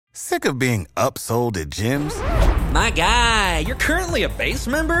Sick of being upsold at gyms? My guy, you're currently a base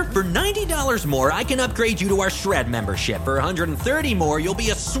member? For $90 more, I can upgrade you to our Shred membership. For $130 more, you'll be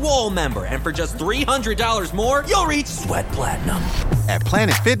a Swole member. And for just $300 more, you'll reach Sweat Platinum. At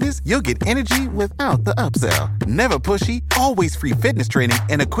Planet Fitness, you'll get energy without the upsell. Never pushy, always free fitness training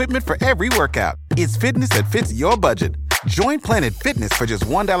and equipment for every workout. It's fitness that fits your budget. Join Planet Fitness for just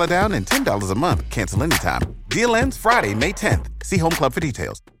 $1 down and $10 a month. Cancel anytime. Deal ends Friday, May 10th. See Home Club for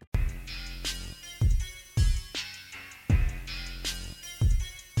details.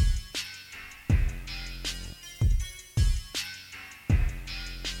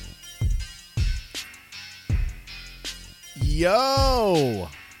 Yo!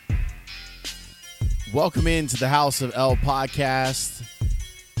 Welcome into the House of L podcast.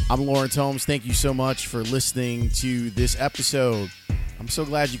 I'm Lawrence Holmes. Thank you so much for listening to this episode. I'm so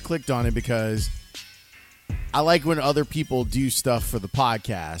glad you clicked on it because I like when other people do stuff for the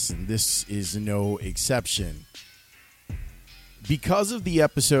podcast, and this is no exception. Because of the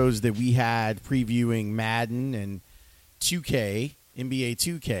episodes that we had previewing Madden and 2K, NBA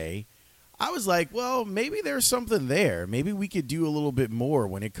 2K, I was like, well, maybe there's something there. Maybe we could do a little bit more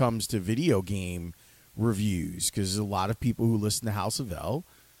when it comes to video game reviews, because a lot of people who listen to House of L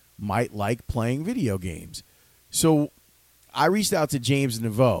might like playing video games. So I reached out to James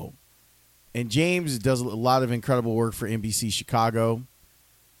Naveau, and James does a lot of incredible work for NBC Chicago.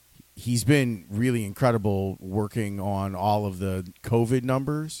 He's been really incredible working on all of the COVID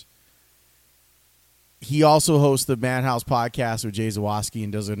numbers. He also hosts the Madhouse podcast with Jay Zawaski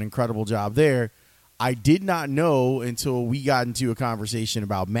and does an incredible job there. I did not know until we got into a conversation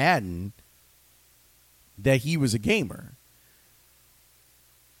about Madden that he was a gamer.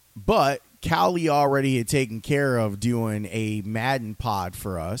 But Cowley already had taken care of doing a Madden pod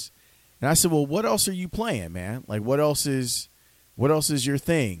for us. And I said, well, what else are you playing, man? Like, what else is your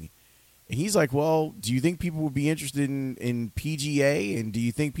thing? And he's like, well, do you think people would be interested in PGA? And do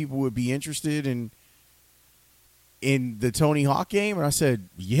you think people would be interested in the Tony Hawk game? And I said,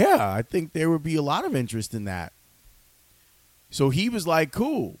 yeah, I think there would be a lot of interest in that. So he was like,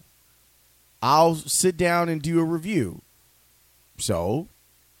 cool, I'll sit down and do a review. So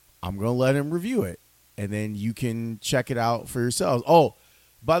I'm going to let him review it, and then you can check it out for yourselves. Oh,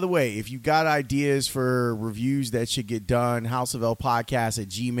 by the way, if you got ideas for reviews that should get done,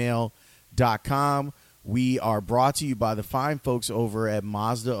 houseoflpodcast@gmail.com. We are brought to you by the fine folks over at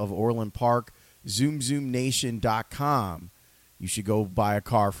Mazda of Orland Park, ZoomZoomNation.com. You should go buy a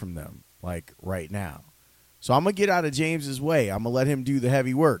car from them, like right now. So I'm going to get out of James's way. I'm going to let him do the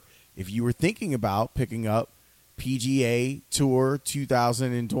heavy work. If you were thinking about picking up PGA Tour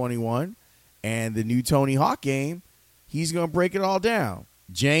 2021 and the new Tony Hawk game, he's going to break it all down.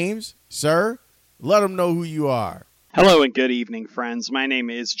 James, sir, let him know who you are. Hello and good evening, friends. My name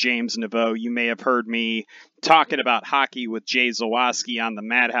is James Naveau. You may have heard me talking about hockey with Jay Zawaski on the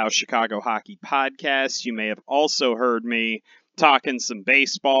Madhouse Chicago Hockey Podcast. You may have also heard me talking some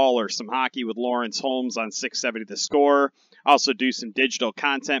baseball or some hockey with Lawrence Holmes on 670 The Score. Also do some digital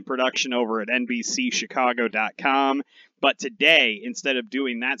content production over at NBCChicago.com. But today, instead of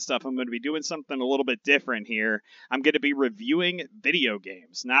doing that stuff, I'm going to be doing something a little bit different here. I'm going to be reviewing video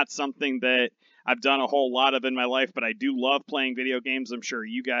games, not something that I've done a whole lot of in my life, but I do love playing video games. I'm sure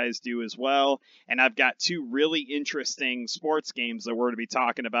you guys do as well. And I've got two really interesting sports games that we're going to be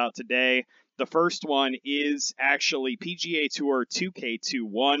talking about today. The first one is actually PGA Tour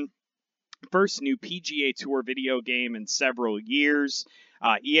 2K21. First new PGA Tour video game in several years.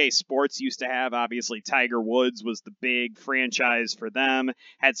 EA Sports used to have, obviously, Tiger Woods was the big franchise for them.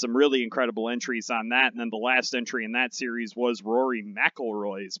 Had some really incredible entries on that. And then the last entry in that series was Rory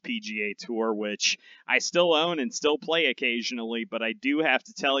McIlroy's PGA Tour, which I still own and still play occasionally. But I do have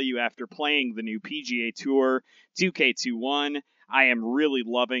to tell you, after playing the new PGA Tour 2K21, I am really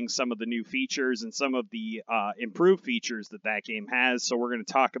loving some of the new features and some of the improved features that game has. So we're going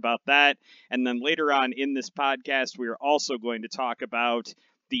to talk about that. And then later on in this podcast, we are also going to talk about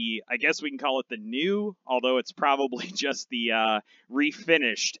the, I guess we can call it the new, although it's probably just the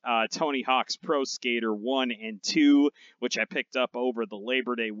refinished Tony Hawk's Pro Skater 1 and 2, which I picked up over the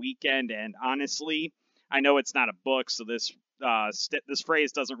Labor Day weekend. And honestly, I know it's not a book, so this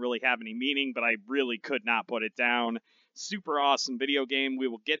phrase doesn't really have any meaning, but I really could not put it down. Super awesome video game. We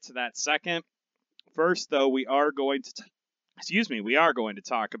will get to that second. First, though, we are going to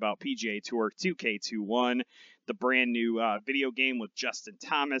talk about PGA Tour 2K21, the brand new video game with Justin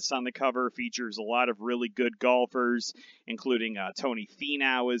Thomas on the cover. Features a lot of really good golfers, including Tony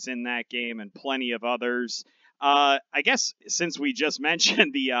Finau is in that game and plenty of others. I guess since we just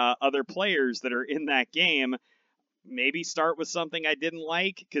mentioned the other players that are in that game, maybe start with something I didn't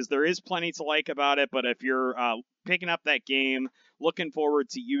like, because there is plenty to like about it. But if you're picking up that game, looking forward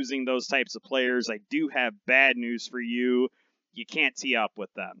to using those types of players, I do have bad news for you. You can't tee up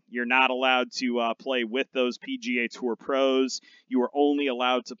with them. You're not allowed to play with those PGA Tour pros. You are only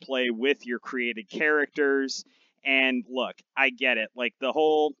allowed to play with your created characters. And look, I get it. Like, the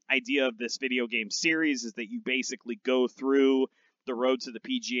whole idea of this video game series is that you basically go through the road to the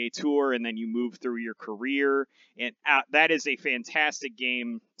PGA Tour and then you move through your career. And that is a fantastic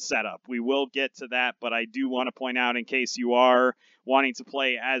game setup. We will get to that, but I do want to point out, in case you are wanting to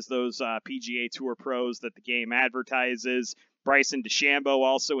play as those PGA Tour pros that the game advertises, Bryson DeChambeau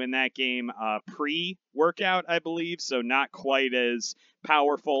also in that game, pre-workout, I believe, so not quite as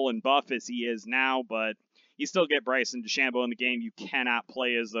powerful and buff as he is now, but you still get Bryson DeChambeau in the game. You cannot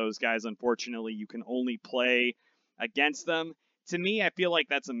play as those guys, unfortunately. You can only play against them. To me, I feel like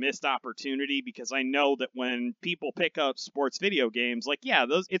that's a missed opportunity, because I know that when people pick up sports video games, like, yeah,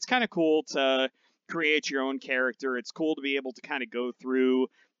 it's kind of cool to create your own character. It's cool to be able to kind of go through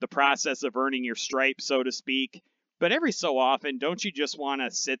the process of earning your stripes, so to speak. But every so often, don't you just want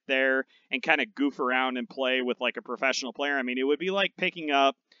to sit there and kind of goof around and play with like a professional player? I mean, it would be like picking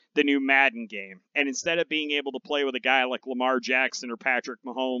up the new Madden game, and instead of being able to play with a guy like Lamar Jackson or Patrick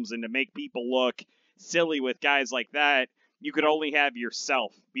Mahomes and to make people look silly with guys like that, you could only have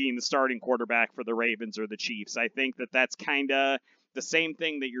yourself being the starting quarterback for the Ravens or the Chiefs. I think that that's kind of the same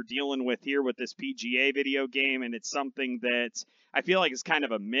thing that you're dealing with here with this PGA video game, and it's something that I feel like is kind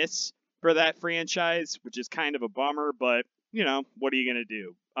of a miss for that franchise, which is kind of a bummer, but, you know, what are you going to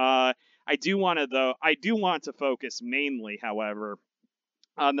do? I do want to focus mainly, however,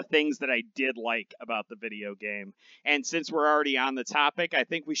 on the things that I did like about the video game. And since we're already on the topic, I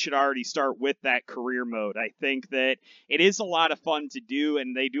think we should already start with that career mode. I think that it is a lot of fun to do,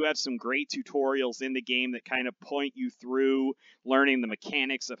 and they do have some great tutorials in the game that kind of point you through learning the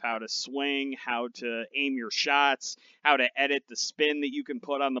mechanics of how to swing, how to aim your shots, how to edit the spin that you can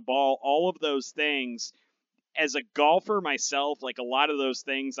put on the ball, all of those things. As a golfer myself, like, a lot of those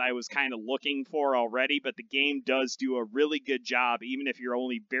things I was kind of looking for already, but the game does do a really good job. Even if you're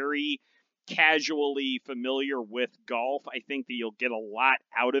only very casually familiar with golf, I think that you'll get a lot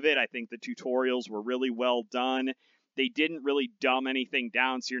out of it. I think the tutorials were really well done. They didn't really dumb anything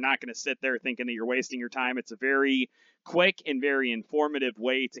down, so you're not going to sit there thinking that you're wasting your time. It's a very quick and very informative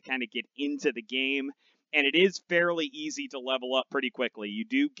way to kind of get into the game, and it is fairly easy to level up pretty quickly. You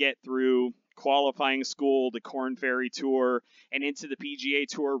do get through qualifying school, the Korn Ferry Tour, and into the PGA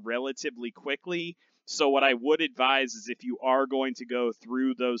Tour relatively quickly. So what I would advise is, if you are going to go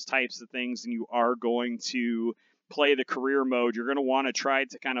through those types of things and you are going to play the career mode, you're going to want to try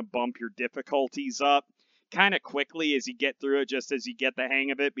to kind of bump your difficulties up kind of quickly as you get through it, just as you get the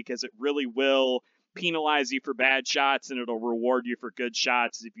hang of it, because it really will penalize you for bad shots and it'll reward you for good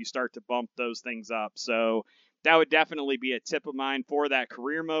shots if you start to bump those things up. So that would definitely be a tip of mine for that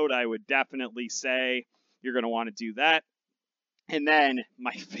career mode. I would definitely say you're going to want to do that. And then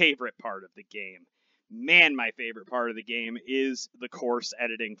my favorite part of the game, my favorite part of the game is the course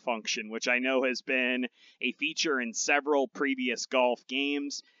editing function, which I know has been a feature in several previous golf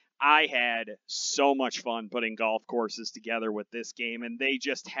games. I had so much fun putting golf courses together with this game, and they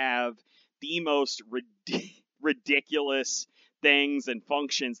just have the most ridiculous things and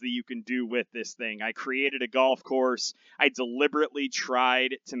functions that you can do with this thing. I created a golf course. I deliberately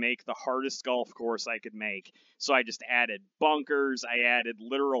tried to make the hardest golf course I could make. So I just added bunkers. I added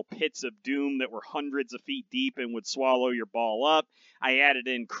literal pits of doom that were hundreds of feet deep and would swallow your ball up. I added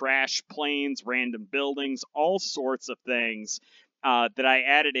in crash planes, random buildings, all sorts of things that I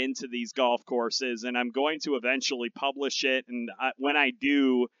added into these golf courses. And I'm going to eventually publish it. And when I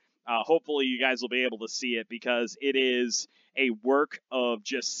do, hopefully you guys will be able to see it, because it is a work of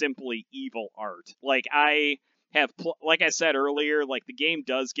just simply evil art. Like, I have, like I said earlier, like, the game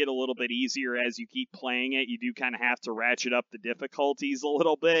does get a little bit easier as you keep playing it. You do kind of have to ratchet up the difficulties a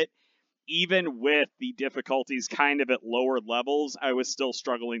little bit. Even with the difficulties kind of at lower levels, I was still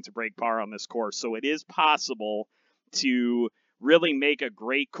struggling to break par on this course. So it is possible to really make a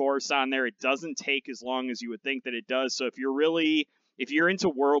great course on there. It doesn't take as long as you would think that it does. So if you're into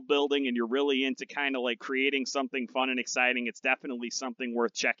world building and you're really into kind of like creating something fun and exciting, it's definitely something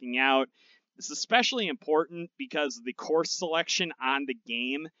worth checking out. This is especially important because the course selection on the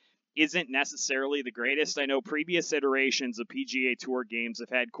game isn't necessarily the greatest. I know previous iterations of PGA Tour games have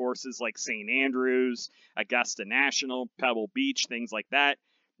had courses like St. Andrews, Augusta National, Pebble Beach, things like that.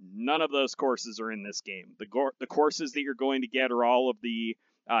 None of those courses are in this game. The courses that you're going to get are all of the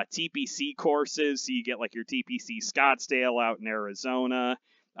TPC courses. So you get like your TPC Scottsdale out in Arizona.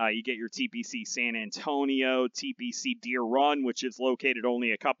 You get your TPC San Antonio, TPC Deer Run, which is located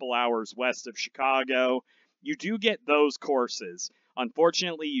only a couple hours west of Chicago. You do get those courses.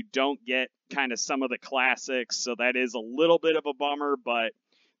 Unfortunately, you don't get kind of some of the classics, so that is a little bit of a bummer, but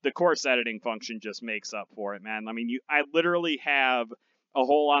the course editing function just makes up for it, man. I mean, I literally have a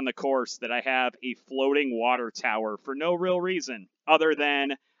hole on the course that I have a floating water tower for no real reason other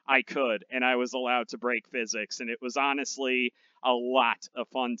than I could, and I was allowed to break physics, and it was honestly a lot of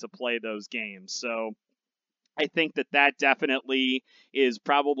fun to play those games. So I think that definitely is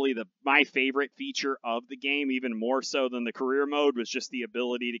probably my favorite feature of the game, even more so than the career mode, was just the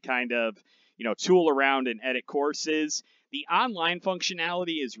ability to kind of, tool around and edit courses. The online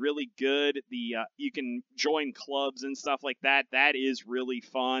functionality is really good. You can join clubs and stuff like that. That is really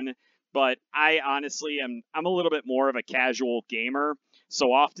fun. But I honestly I'm a little bit more of a casual gamer. So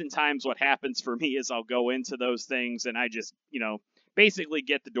oftentimes what happens for me is I'll go into those things and I just, basically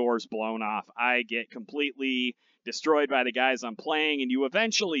get the doors blown off. I get completely destroyed by the guys I'm playing, and you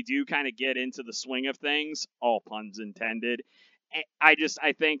eventually do kind of get into the swing of things, all puns intended. I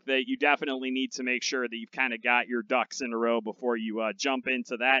think that you definitely need to make sure that you've kind of got your ducks in a row before you jump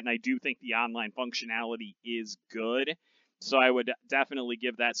into that, and I do think the online functionality is good, so I would definitely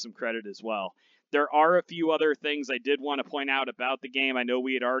give that some credit as well. There are a few other things I did want to point out about the game. I know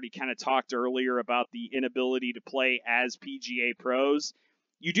we had already kind of talked earlier about the inability to play as PGA pros.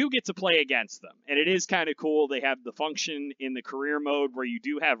 You do get to play against them, and it is kind of cool. They have the function in the career mode where you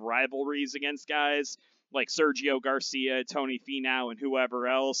do have rivalries against guys like Sergio Garcia, Tony Finau, and whoever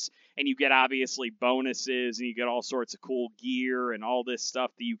else, and you get obviously bonuses, and you get all sorts of cool gear and all this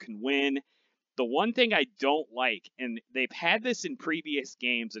stuff that you can win. The one thing I don't like, and they've had this in previous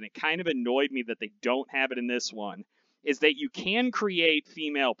games, and it kind of annoyed me that they don't have it in this one, is that you can create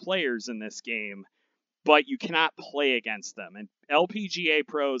female players in this game, but you cannot play against them. And LPGA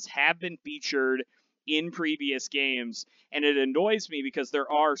pros have been featured in previous games, and it annoys me because there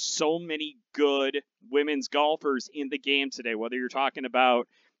are so many good women's golfers in the game today, whether you're talking about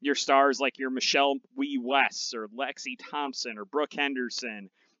your stars like your Michelle Wie West or Lexi Thompson or Brooke Henderson,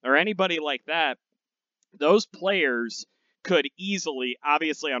 or anybody like that. Those players could easily,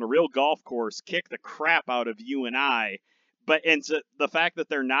 obviously on a real golf course, kick the crap out of you and I. But the fact that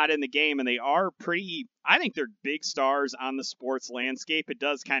they're not in the game, and they are I think they're big stars on the sports landscape, it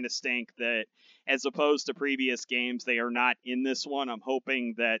does kind of stink that as opposed to previous games, they are not in this one. I'm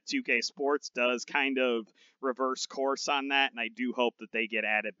hoping that 2K Sports does kind of reverse course on that, and I do hope that they get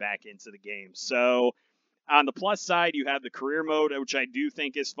added back into the game. So on the plus side, you have the career mode, which I do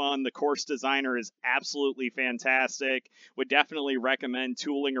think is fun. The course designer is absolutely fantastic. Would definitely recommend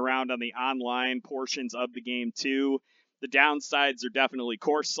tooling around on the online portions of the game too. The downsides are definitely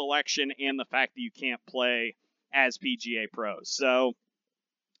course selection and the fact that you can't play as PGA pros. So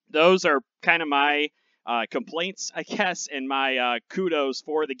those are kind of my complaints, I guess, and my kudos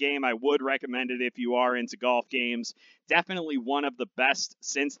for the game. I would recommend it if you are into golf games. Definitely one of the best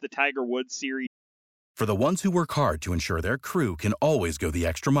since the Tiger Woods series. For the ones who work hard to ensure their crew can always go the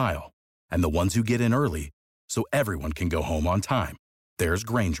extra mile, and the ones who get in early so everyone can go home on time, there's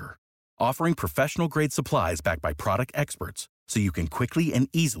Grainger, offering professional-grade supplies backed by product experts so you can quickly and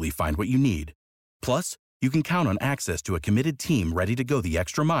easily find what you need. Plus, you can count on access to a committed team ready to go the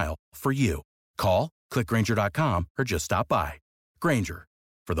extra mile for you. Call, click Grainger.com, or just stop by. Grainger,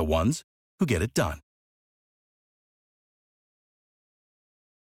 for the ones who get it done.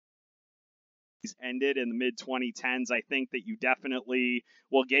 Ended in the mid-2010s, I think that you definitely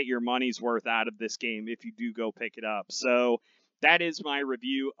will get your money's worth out of this game if you do go pick it up. So that is my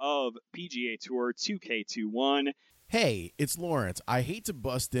review of PGA Tour 2K21. Hey, it's Lawrence. I hate to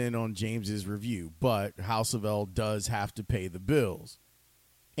bust in on James's review, but House of L does have to pay the bills.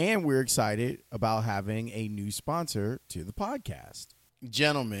 And we're excited about having a new sponsor to the podcast.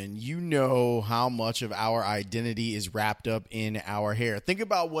 Gentlemen, you know how much of our identity is wrapped up in our hair. Think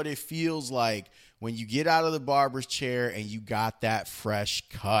about what it feels like when you get out of the barber's chair and you got that fresh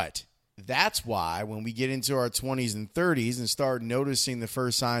cut. That's why when we get into our 20s and 30s and start noticing the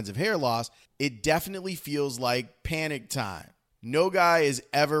first signs of hair loss, it definitely feels like panic time. No guy is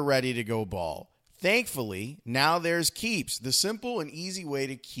ever ready to go bald. Thankfully, now there's Keeps, the simple and easy way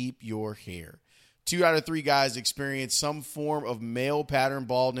to keep your hair. 2 out of 3 guys experience some form of male pattern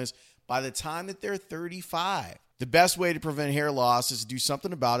baldness by the time that they're 35. The best way to prevent hair loss is to do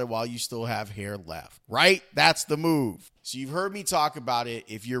something about it while you still have hair left, right? That's the move. So you've heard me talk about it.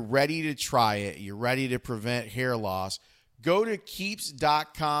 If you're ready to try it, you're ready to prevent hair loss, go to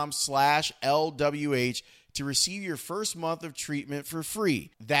keeps.com/LWH to receive your first month of treatment for free.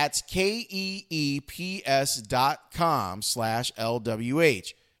 That's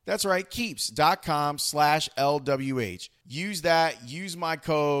KEEPS.com/LWH. That's right, keeps.com/LWH. Use that, use my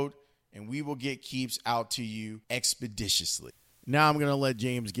code, and we will get Keeps out to you expeditiously. Now I'm going to let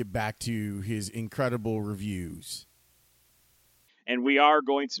James get back to his incredible reviews. And we are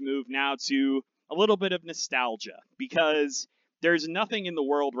going to move now to a little bit of nostalgia, because there's nothing in the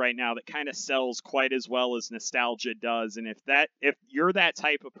world right now that kind of sells quite as well as nostalgia does. And if you're that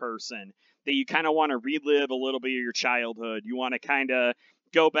type of person that you kind of want to relive a little bit of your childhood, you want to kind of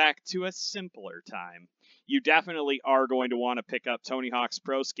go back to a simpler time, you definitely are going to want to pick up Tony Hawk's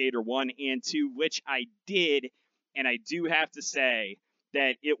Pro Skater 1 and 2, which I did. And I do have to say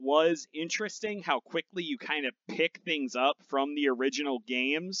that it was interesting how quickly you kind of pick things up from the original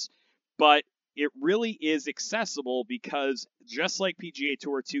games, but it really is accessible because just like PGA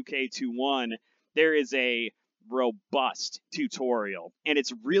Tour 2K21, there is a robust tutorial. And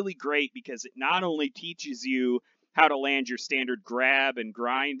it's really great because it not only teaches you how to land your standard grab and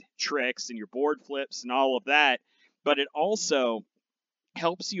grind tricks and your board flips and all of that, but it also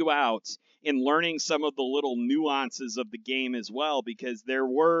helps you out in learning some of the little nuances of the game as well, because there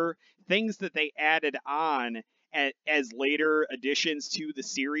were things that they added on as later additions to the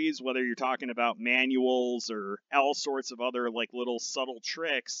series, whether you're talking about manuals or all sorts of other like little subtle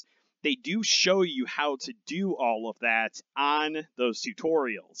tricks. They do show you how to do all of that on those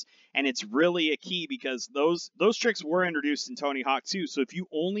tutorials. And it's really a key because those tricks were introduced in Tony Hawk 2. So if you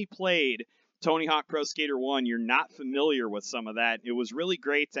only played Tony Hawk Pro Skater 1, you're not familiar with some of that. It was really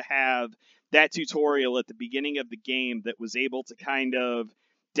great to have that tutorial at the beginning of the game that was able to kind of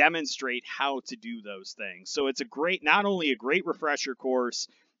demonstrate how to do those things. So it's not only a great refresher course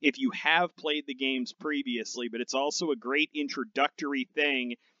if you have played the games previously, but it's also a great introductory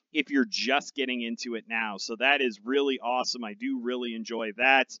thing if you're just getting into it now. So that is really awesome. I do really enjoy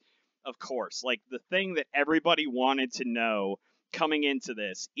that. Of course, like the thing that everybody wanted to know coming into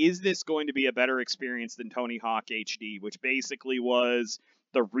this, is this going to be a better experience than Tony Hawk HD, which basically was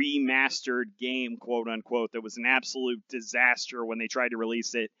the remastered game, quote unquote, that was an absolute disaster when they tried to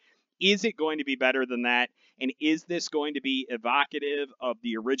release it. Is it going to be better than that? And is this going to be evocative of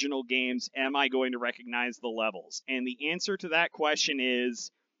the original games? Am I going to recognize the levels? And the answer to that question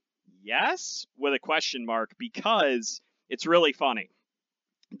is yes, with a question mark, because it's really funny.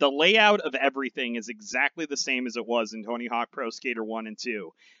 The layout of everything is exactly the same as it was in Tony Hawk Pro Skater 1 and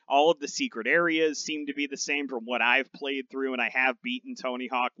 2. All of the secret areas seem to be the same from what I've played through, and I have beaten Tony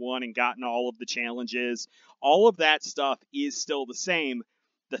Hawk 1 and gotten all of the challenges. All of that stuff is still the same.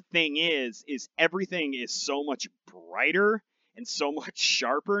 The thing is everything is so much brighter and so much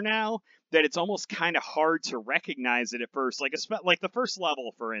sharper now that it's almost kind of hard to recognize it at first. Like the first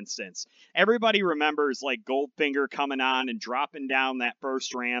level, for instance. Everybody remembers like Goldfinger coming on and dropping down that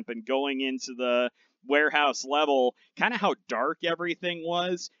first ramp and going into the warehouse level, kind of how dark everything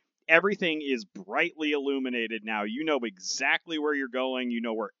was. Everything is brightly illuminated now. You know exactly where you're going. You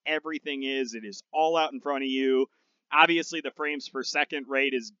know where everything is. It is all out in front of you. Obviously, the frames per second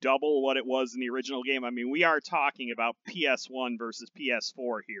rate is double what it was in the original game. I mean, we are talking about PS1 versus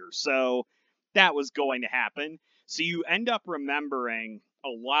PS4 here. So that was going to happen. So you end up remembering a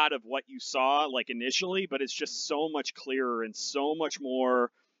lot of what you saw, like initially, but it's just so much clearer and so much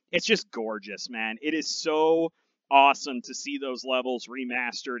more. It's just gorgeous, man. It is so awesome to see those levels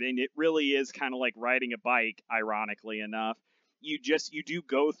remastered. And it really is kind of like riding a bike, ironically enough. You do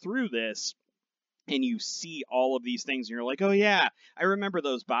go through this and you see all of these things, and you're like, oh yeah, I remember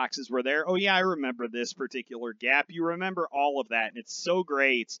those boxes were there. Oh yeah, I remember this particular gap. You remember all of that, and it's so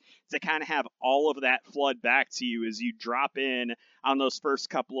great to kind of have all of that flood back to you as you drop in on those first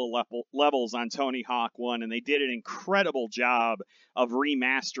couple of levels on Tony Hawk 1, and they did an incredible job of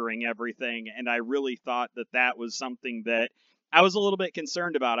remastering everything, and I really thought that was something that I was a little bit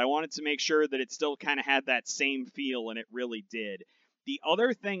concerned about. I wanted to make sure that it still kind of had that same feel, and it really did. The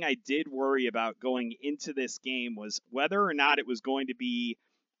other thing I did worry about going into this game was whether or not it was going to be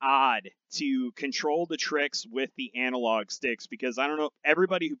odd to control the tricks with the analog sticks, because I don't know,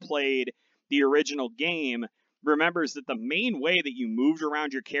 everybody who played the original game remembers that the main way that you moved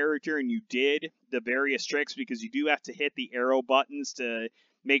around your character and you did the various tricks, because you do have to hit the arrow buttons to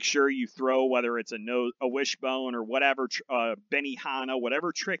make sure you throw, whether it's a wishbone or whatever, Benihana,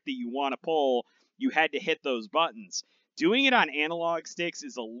 whatever trick that you want to pull, you had to hit those buttons. Doing it on analog sticks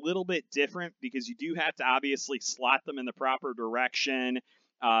is a little bit different because you do have to obviously slot them in the proper direction.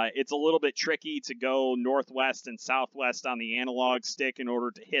 It's a little bit tricky to go northwest and southwest on the analog stick in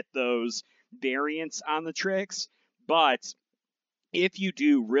order to hit those variants on the tricks. But if you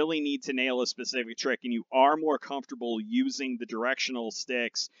do really need to nail a specific trick and you are more comfortable using the directional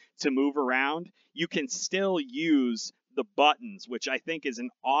sticks to move around, you can still use the buttons, which I think is an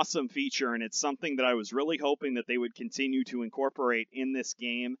awesome feature, and it's something that I was really hoping that they would continue to incorporate in this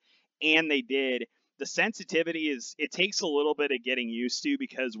game, and they did. The sensitivity it takes a little bit of getting used to,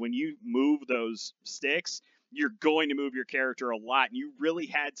 because when you move those sticks, you're going to move your character a lot, and you really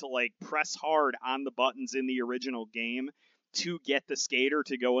had to like press hard on the buttons in the original game to get the skater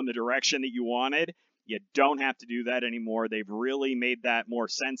to go in the direction that you wanted. You don't have to do that anymore. They've really made that more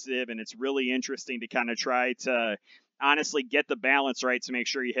sensitive, and it's really interesting to kind of try to honestly get the balance right to make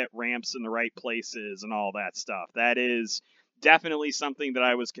sure you hit ramps in the right places and all that stuff. That is definitely something that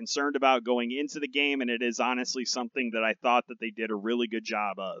I was concerned about going into the game, and it is honestly something that I thought that they did a really good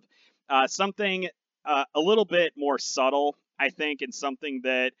job of. Something a little bit more subtle, I think, and something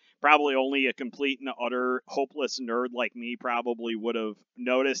that probably only a complete and utter hopeless nerd like me probably would have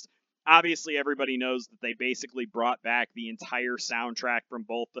noticed. Obviously, everybody knows that they basically brought back the entire soundtrack from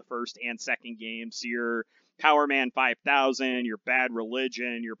both the first and second games. So your Power Man 5000, your Bad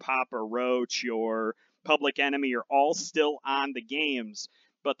Religion, your Papa Roach, your Public Enemy are all still on the games.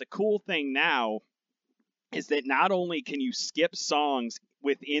 But the cool thing now is that not only can you skip songs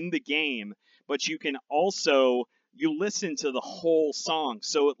within the game, but you can also listen to the whole song.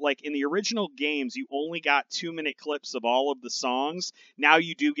 So like in the original games, you only got 2-minute clips of all of the songs. Now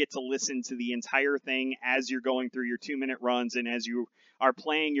you do get to listen to the entire thing as you're going through your 2-minute runs and as you are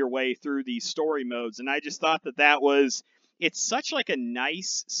playing your way through these story modes. And I just thought that it's such like a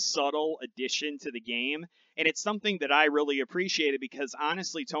nice, subtle addition to the game. And it's something that I really appreciated, because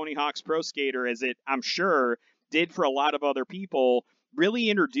honestly, Tony Hawk's Pro Skater, as it, I'm sure, did for a lot of other people, really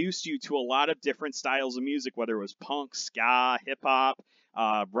introduced you to a lot of different styles of music, whether it was punk, ska, hip-hop,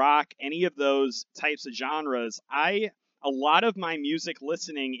 rock, any of those types of genres. A lot of my music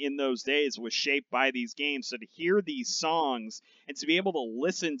listening in those days was shaped by these games, so to hear these songs and to be able to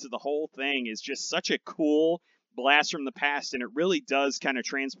listen to the whole thing is just such a cool blast from the past, and it really does kind of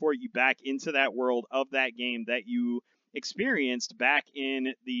transport you back into that world of that game that you experienced back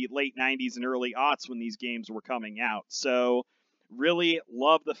in the late 90s and early aughts when these games were coming out. So really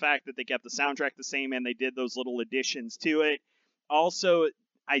love the fact that they kept the soundtrack the same and they did those little additions to it. Also,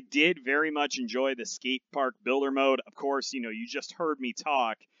 I did very much enjoy the skate park builder mode. Of course, you just heard me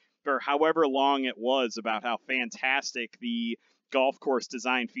talk for however long it was about how fantastic the golf course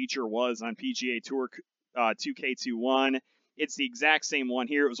design feature was on PGA Tour 2K21. It's the exact same one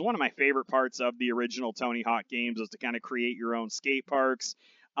here. It was one of my favorite parts of the original Tony Hawk games, was to kind of create your own skate parks.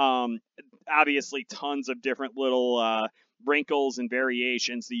 Obviously, tons of different little wrinkles and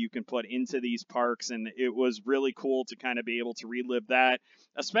variations that you can put into these parks, and it was really cool to kind of be able to relive that,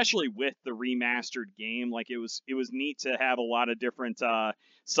 especially with the remastered game. Like it was neat to have a lot of different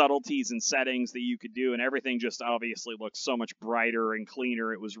subtleties and settings that you could do, and everything just obviously looked so much brighter and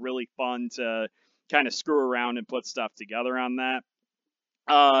cleaner. It was really fun to kind of screw around and put stuff together on that.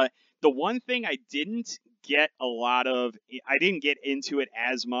 The one thing I didn't get into it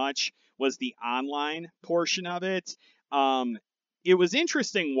as much was the online portion of it. It was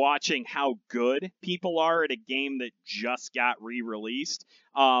interesting watching how good people are at a game that just got re-released.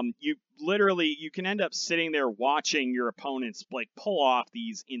 You can end up sitting there watching your opponents like pull off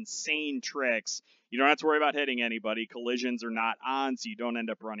these insane tricks. You don't have to worry about hitting anybody. Collisions are not on, so you don't end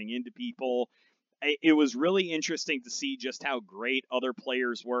up running into people. It was really interesting to see just how great other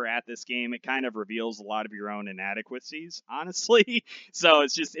players were at this game. It kind of reveals a lot of your own inadequacies, honestly. So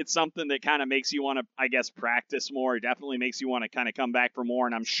it's something that kind of makes you want to, I guess, practice more. It definitely makes you want to kind of come back for more.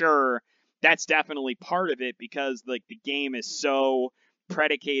 And I'm sure that's definitely part of it, because like the game is so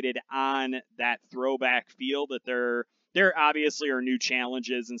predicated on that throwback feel that there obviously are new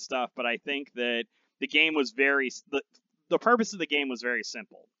challenges and stuff. But I think that the game was the purpose of the game was very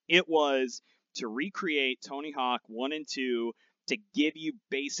simple. It was to recreate Tony Hawk 1 and 2, to give you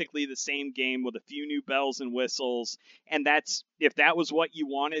basically the same game with a few new bells and whistles. And if that was what you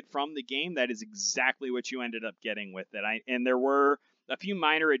wanted from the game, that is exactly what you ended up getting with it. And there were a few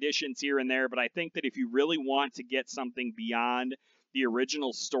minor additions here and there, but I think that if you really want to get something beyond the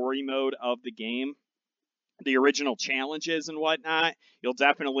original story mode of the game, the original challenges and whatnot, you'll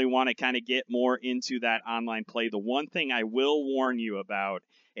definitely want to kind of get more into that online play. The one thing I will warn you about,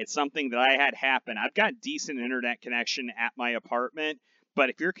 it's something that I had happen. I've got decent internet connection at my apartment, but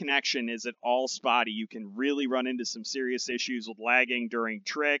if your connection is at all spotty, you can really run into some serious issues with lagging during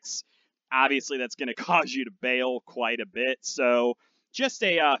tricks. Obviously, that's going to cause you to bail quite a bit. So just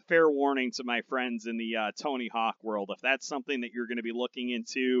a fair warning to my friends in the Tony Hawk world. If that's something that you're going to be looking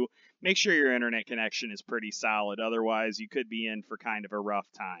into, make sure your internet connection is pretty solid. Otherwise, you could be in for kind of a rough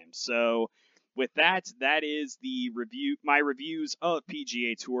time. So with that is my reviews of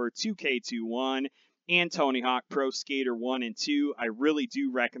PGA Tour 2K21. and Tony Hawk Pro Skater 1 and 2. I really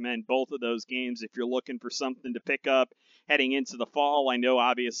do recommend both of those games if you're looking for something to pick up heading into the fall. I know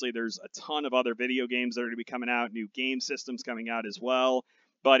obviously there's a ton of other video games that are going to be coming out, new game systems coming out as well.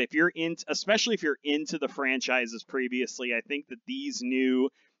 But if you're especially if you're into the franchises previously, I think that these new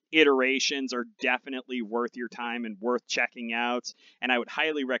iterations are definitely worth your time and worth checking out. And I would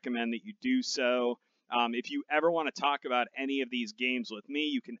highly recommend that you do so. If you ever want to talk about any of these games with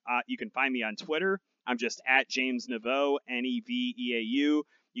me, you can find me on Twitter. I'm just at James Neveau, Neveau.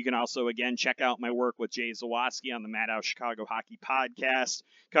 You can also, again, check out my work with Jay Zawaski on the Madhouse Chicago Hockey Podcast.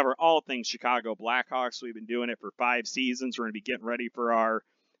 Cover all things Chicago Blackhawks. We've been doing it for 5 seasons. We're going to be getting ready for our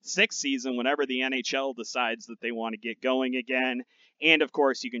 6th season whenever the NHL decides that they want to get going again. And, of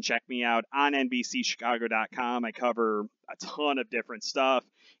course, you can check me out on NBCChicago.com. I cover a ton of different stuff,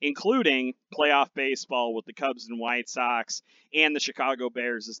 including playoff baseball with the Cubs and White Sox and the Chicago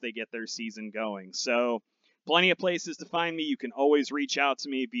Bears as they get their season going. So plenty of places to find me. You can always reach out to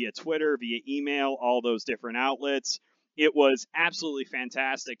me via Twitter, via email, all those different outlets. It was absolutely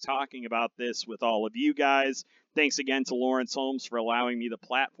fantastic talking about this with all of you guys. Thanks again to Lawrence Holmes for allowing me the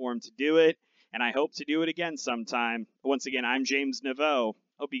platform to do it, and I hope to do it again sometime. Once again, I'm James Neveau.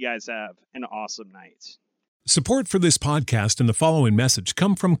 Hope you guys have an awesome night. Support for this podcast and the following message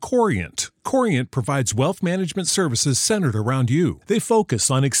come from Corient. Corient provides wealth management services centered around you. They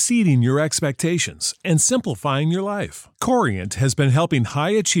focus on exceeding your expectations and simplifying your life. Corient has been helping high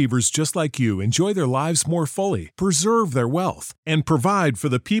achievers just like you enjoy their lives more fully, preserve their wealth, and provide for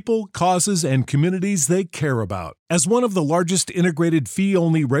the people, causes, and communities they care about. As one of the largest integrated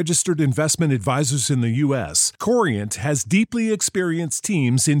fee-only registered investment advisors in the U.S., Corient has deeply experienced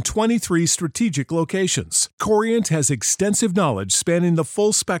teams in 23 strategic locations. Corient has extensive knowledge spanning the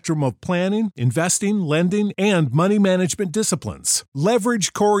full spectrum of planning, investing, lending, and money management disciplines.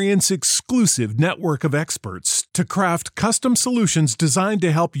 Leverage Corient's exclusive network of experts to craft custom solutions designed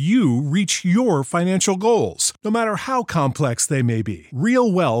to help you reach your financial goals, no matter how complex they may be.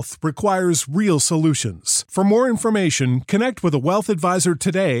 Real wealth requires real solutions. For more information, connect with a wealth advisor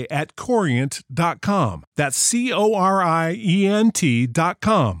today at Corient.com. That's Corient.com.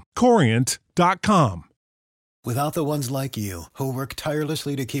 Corient.com. Without the ones like you, who work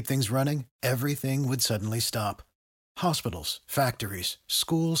tirelessly to keep things running, everything would suddenly stop. Hospitals, factories,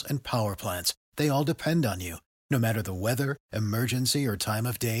 schools, and power plants, they all depend on you. No matter the weather, emergency, or time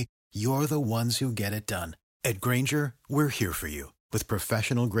of day, you're the ones who get it done. At Grainger, we're here for you with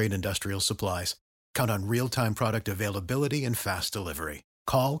professional-grade industrial supplies. Count on real-time product availability and fast delivery.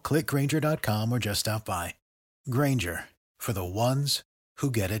 Call, click Grainger.com, or just stop by. Grainger, for the ones who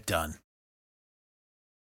get it done.